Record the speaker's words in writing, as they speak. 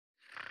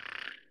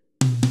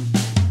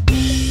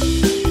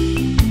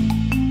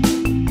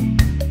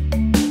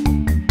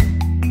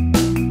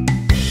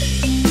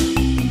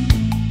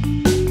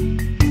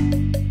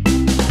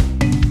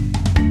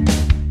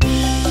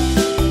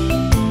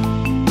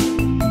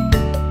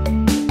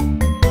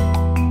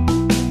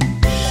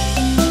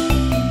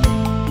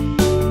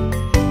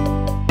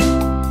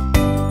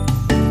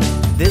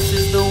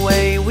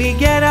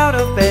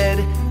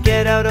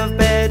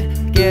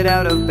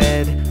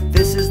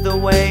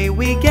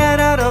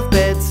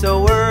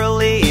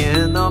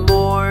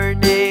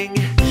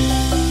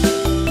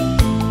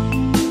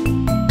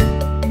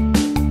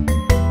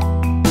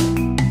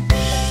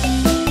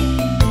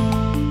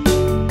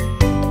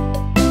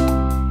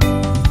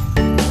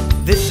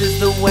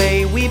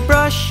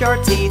brush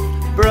our teeth,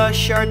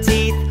 brush our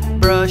teeth,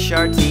 brush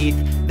our teeth.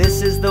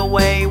 This is the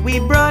way we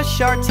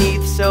brush our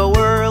teeth so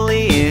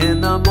early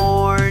in the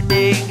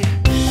morning.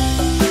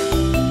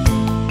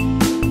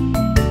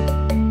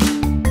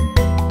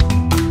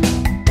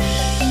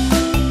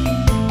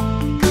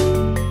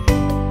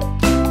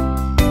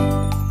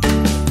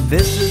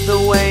 This is the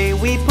way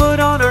we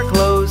put on our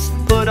clothes,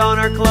 put on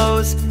our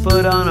clothes,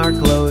 put on our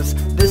clothes.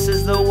 This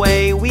is the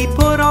way we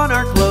put on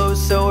our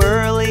clothes so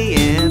early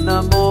in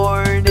the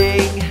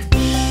morning.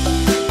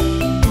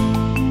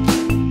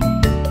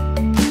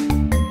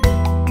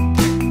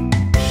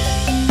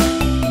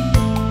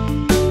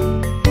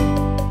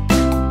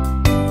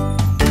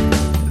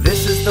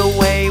 This is the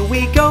way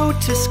we go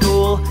to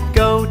school,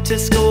 go to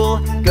school,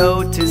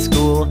 go to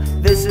school.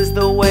 This is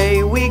the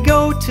way we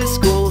go to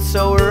school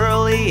so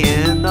early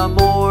in the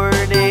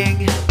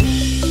morning.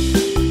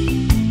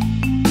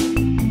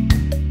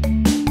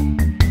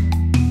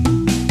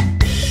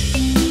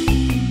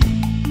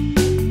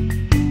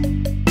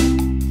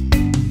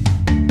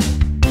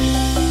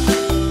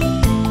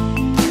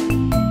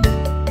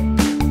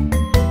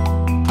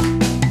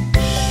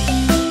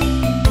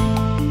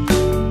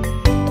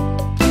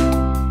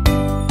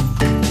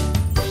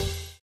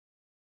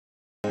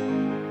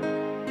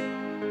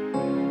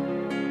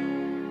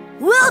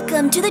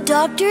 Welcome to the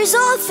doctor's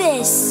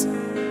office.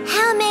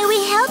 How may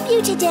we help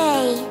you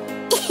today?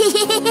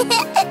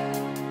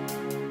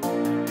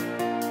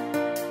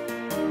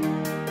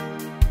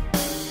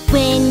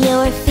 When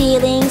you're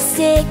feeling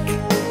sick,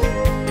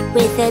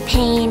 with a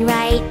pain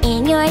right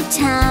in your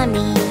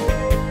tummy,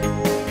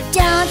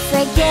 don't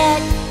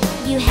forget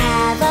you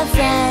have a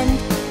friend.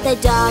 The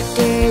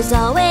doctor's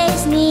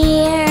always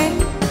near.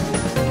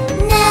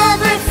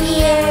 Never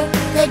fear,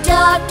 the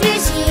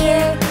doctor's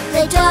here.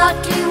 The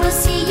doctor will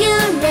see you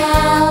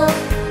now.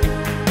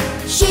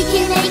 She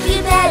can make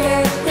you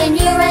better when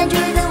you're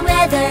under the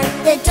weather.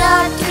 The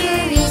doctor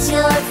is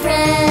your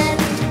friend.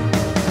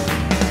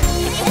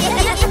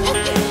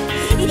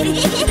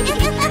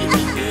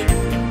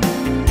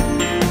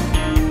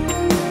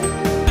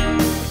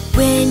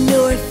 When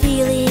you're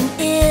feeling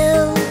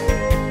ill,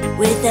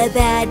 with a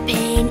bad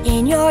pain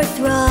in your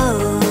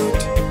throat,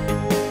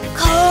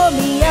 call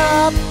me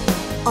up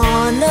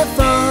on the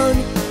phone.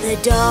 The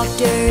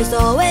doctor's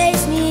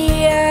always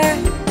near.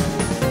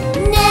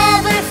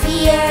 Never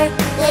fear,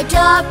 the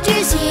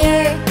doctor's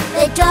here.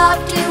 The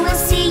doctor will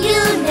see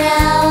you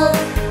now.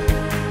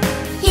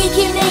 He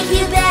can make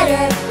you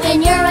better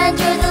when you're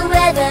under the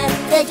weather.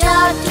 The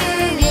doctor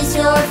is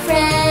your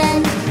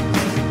friend.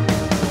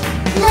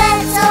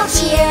 Let's all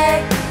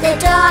cheer, the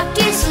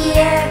doctor's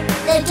here.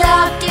 The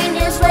doctor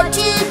knows what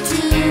to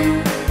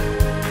do.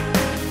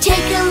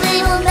 Take a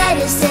little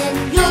medicine,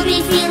 you'll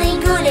be feeling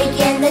good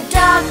again. The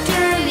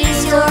doctor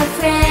is your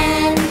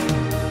friend.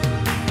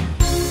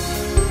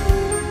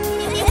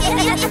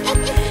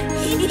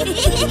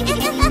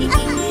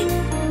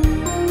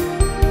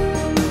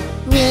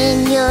 When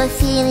you're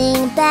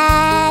feeling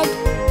bad,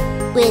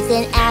 with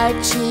an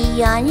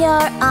ouchie on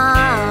your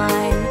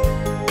arm,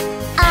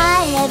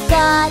 I have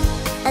got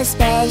a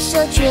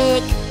special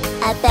trick,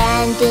 a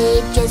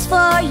band-aid just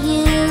for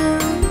you.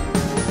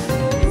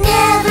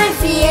 Never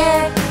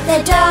fear,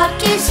 the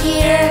doctor's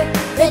here.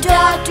 The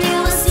doctor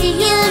will see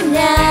you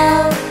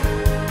now.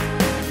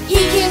 He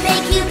can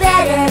make you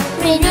better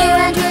when you're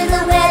under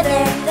the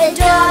weather. The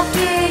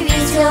doctor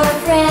is your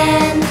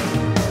friend.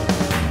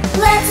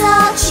 Let's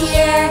all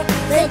cheer,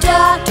 the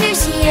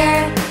doctor's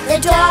here. The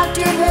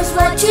doctor knows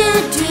what to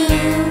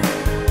do.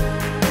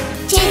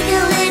 Take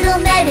a little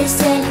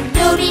medicine,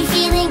 you'll be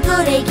feeling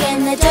good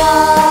again. The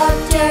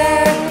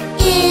doctor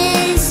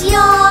is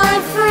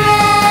your friend.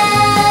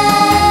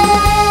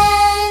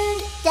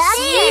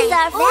 He's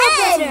our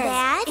friend,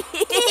 Dad.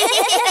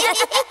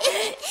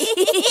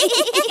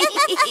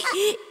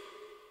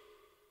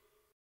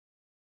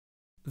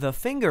 The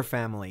Finger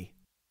Family.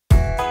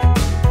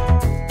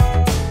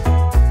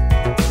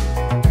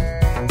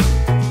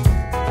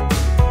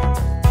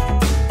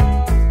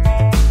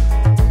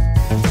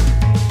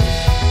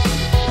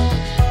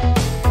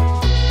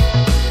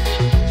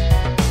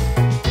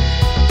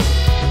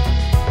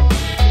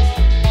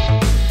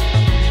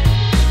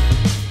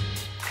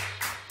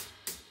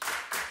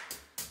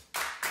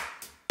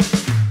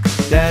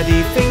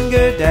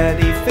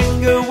 Daddy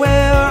Finger,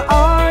 where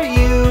are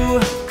you?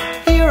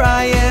 Here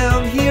I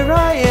am,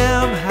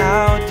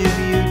 how do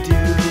you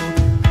do?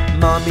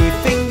 Mommy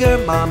Finger,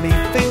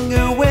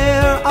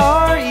 where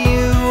are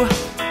you?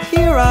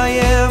 Here I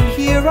am,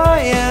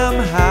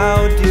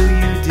 how do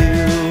you do?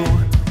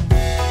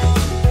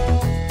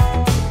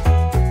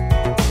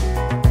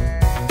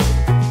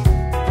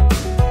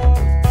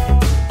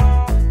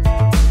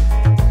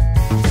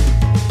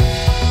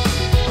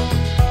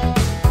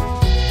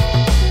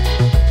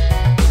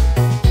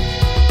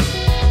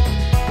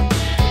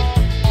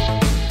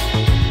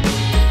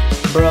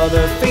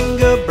 Brother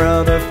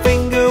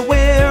Finger,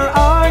 where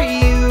are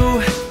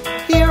you?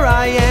 Here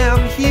I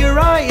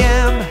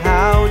am,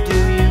 how do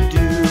you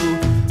do?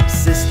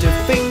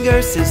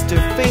 Sister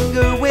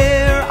Finger,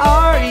 where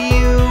are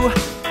you?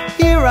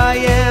 Here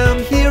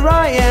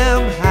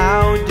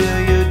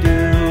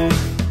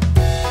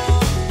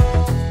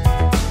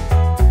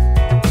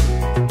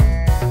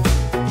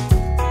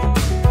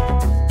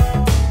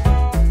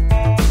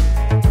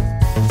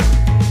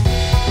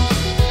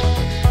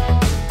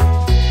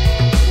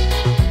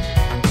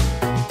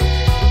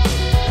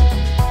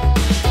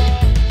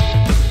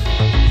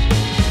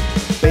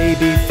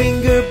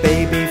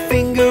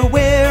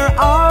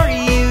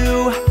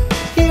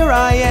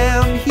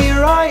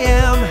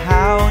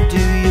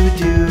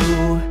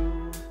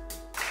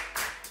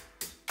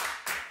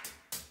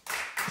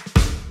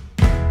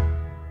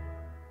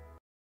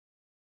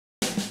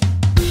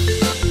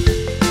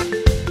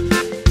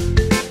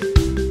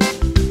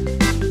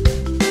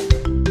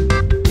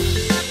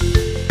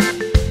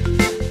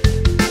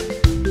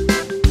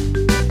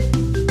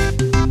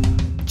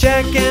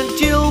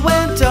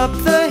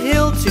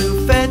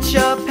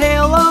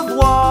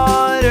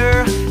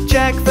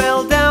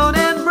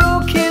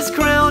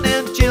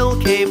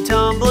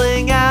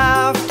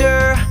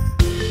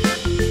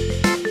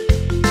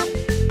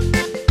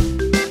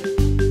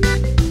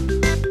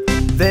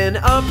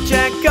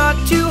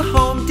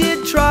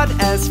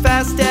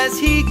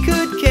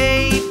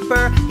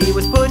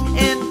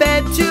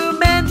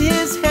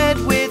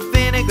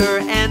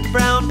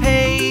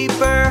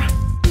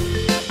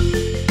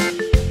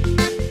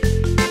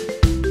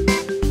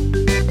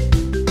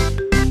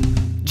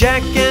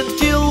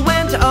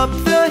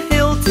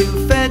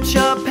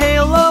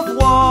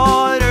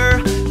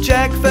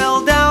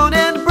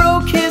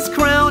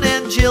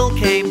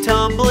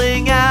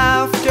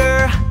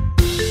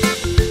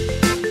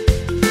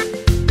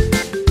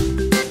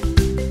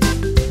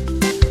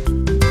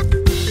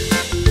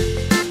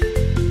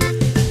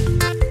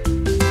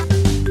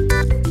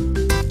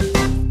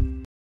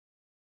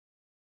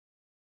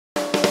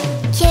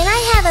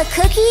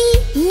cookie?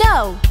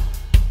 No.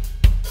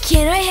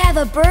 Can I have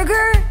a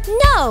burger?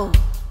 No.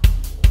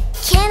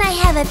 Can I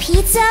have a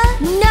pizza?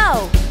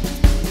 No.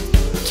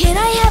 Can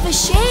I have a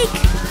shake?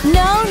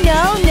 No,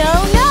 no,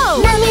 no, no.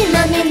 Mommy,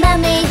 mommy,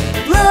 mommy,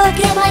 look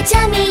at my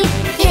tummy.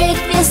 It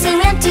feels so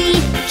empty.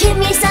 Give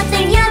me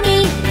something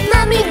yummy.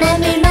 Mommy,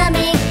 mommy,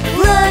 mommy,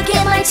 look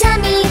at my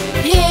tummy.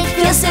 It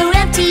feels so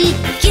empty.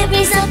 Give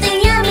me something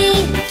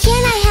yummy.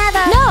 Can I have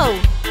a... No.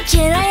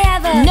 Can I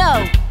have a...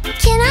 No.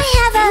 Can I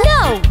have a...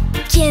 No.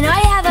 Can I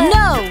have a...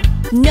 No.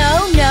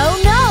 No, no,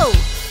 no.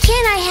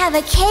 Can I have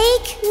a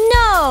cake?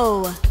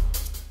 No.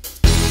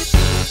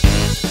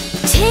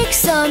 Take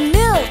some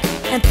milk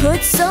and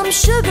put some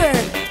sugar.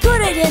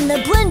 Put it in the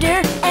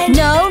blender and...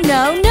 No,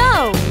 no,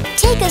 no.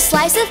 Take a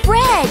slice of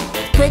bread.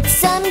 Put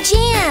some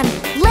jam.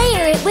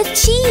 Layer it with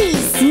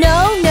cheese.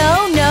 No,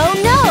 no, no,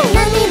 no.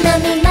 Mommy,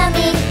 mommy,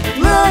 mommy,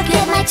 look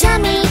at my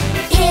tummy.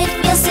 It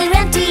feels so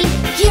empty.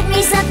 Give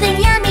me something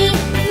yummy.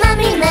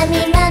 Mommy,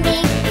 mommy,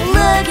 mommy,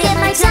 look at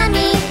my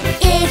tummy.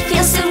 It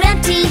feels so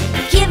empty.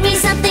 Give me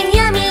something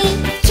yummy.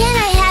 Can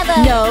I have a...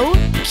 No.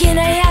 Can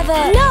I have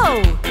a...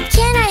 No.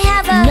 Can I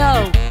have a...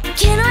 No.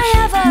 Can I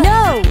have a...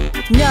 No.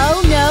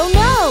 No, no,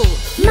 no.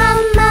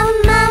 Mum, mum,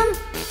 mum,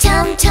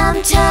 tum,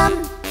 tum,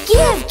 tum.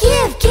 Give,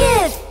 give,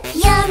 give.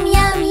 Yum,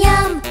 yum,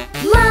 yum.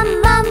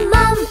 Mum, mum,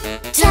 mum,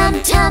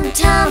 tum, tum,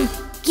 tum.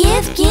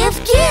 Give, give,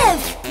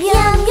 give.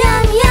 Yum,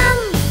 yum, yum.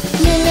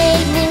 You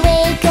made me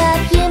wake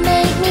up, you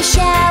made me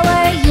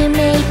shower. You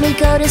made me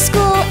go to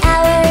school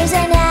hours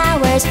and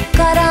hours.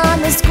 Got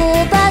on the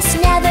school bus,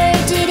 never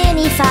did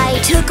any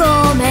fight. Took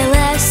all my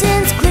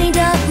lessons, cleaned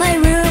up my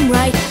room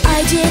right.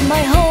 I did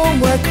my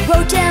homework,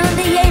 wrote down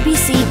the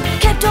ABC.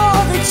 Kept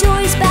all the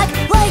joys back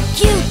like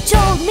you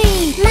told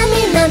me.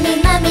 Mommy, mommy,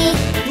 mommy,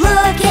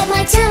 look at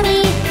my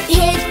tummy.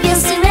 It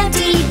feels so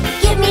empty.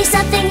 Give me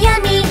something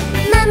yummy.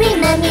 Mommy,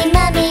 mommy,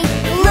 mommy,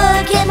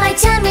 look at my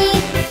tummy.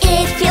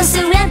 It feels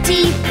so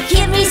empty.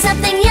 Give me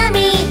something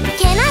yummy.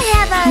 Can I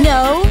have a...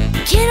 No.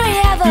 Can I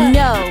have a...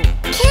 No.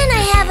 Can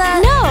I have a...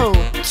 No.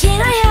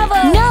 Can I have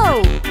a...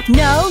 No.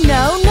 No,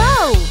 no,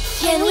 no.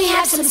 Can we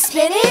have some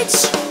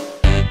spinach?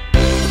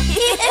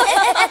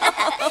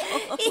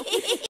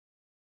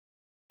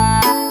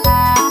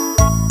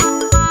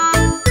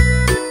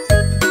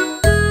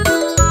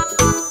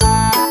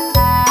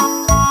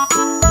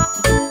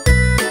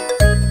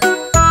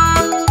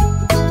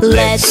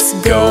 Let's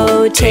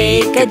go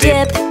take a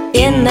dip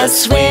in the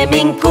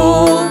swimming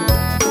pool.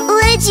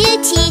 Would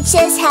you teach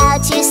us how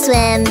to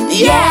swim?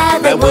 Yeah,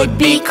 that would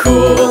be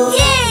cool.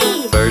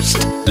 Yay!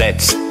 First,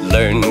 let's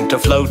learn to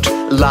float,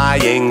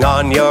 lying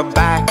on your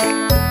back.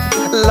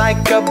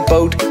 Like a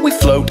boat, we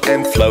float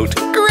and float.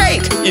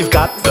 Great! You've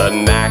got the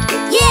knack.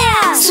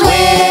 Yeah!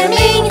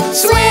 Swimming,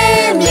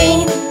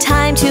 swimming,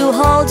 time to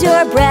hold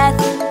your breath.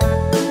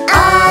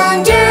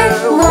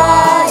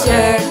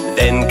 Underwater.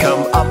 Then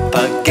come up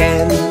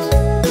again.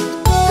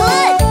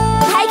 Good!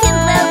 I can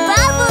blow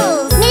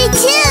bubbles! Me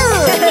too!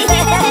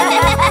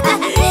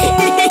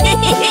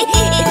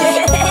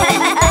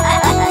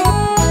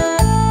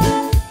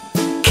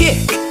 Kick,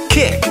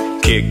 kick,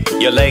 kick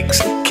your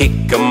legs.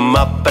 Kick 'em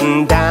up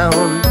and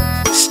down.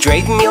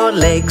 Straighten your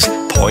legs,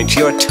 point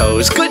your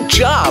toes. Good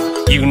job,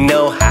 you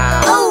know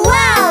how. Oh,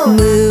 wow!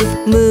 Move,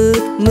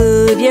 move,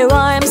 move your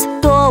arms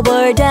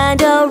forward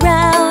and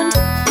around.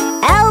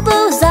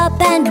 Elbows up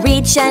and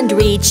reach and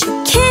reach.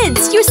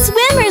 Kids, you're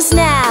swimmers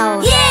now.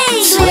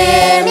 Yay!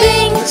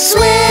 Swimming,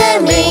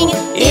 swimming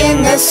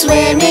in the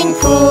swimming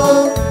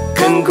pool.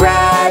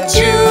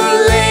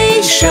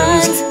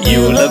 Congratulations,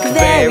 you look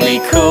very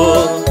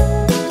cool.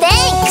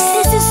 Thanks!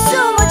 This is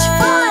so much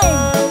fun.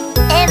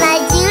 Am I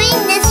doing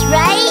this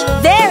right?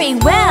 Very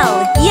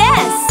well,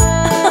 yes.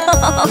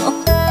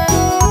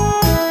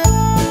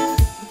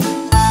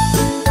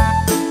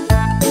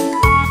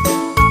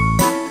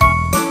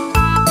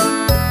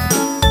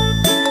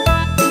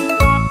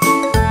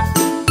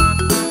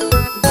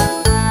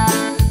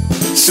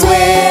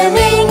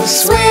 Swimming,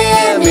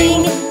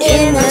 swimming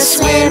in the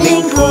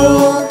swimming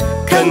pool.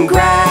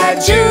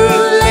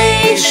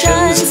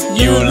 Congratulations,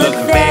 you look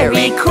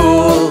very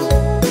cool.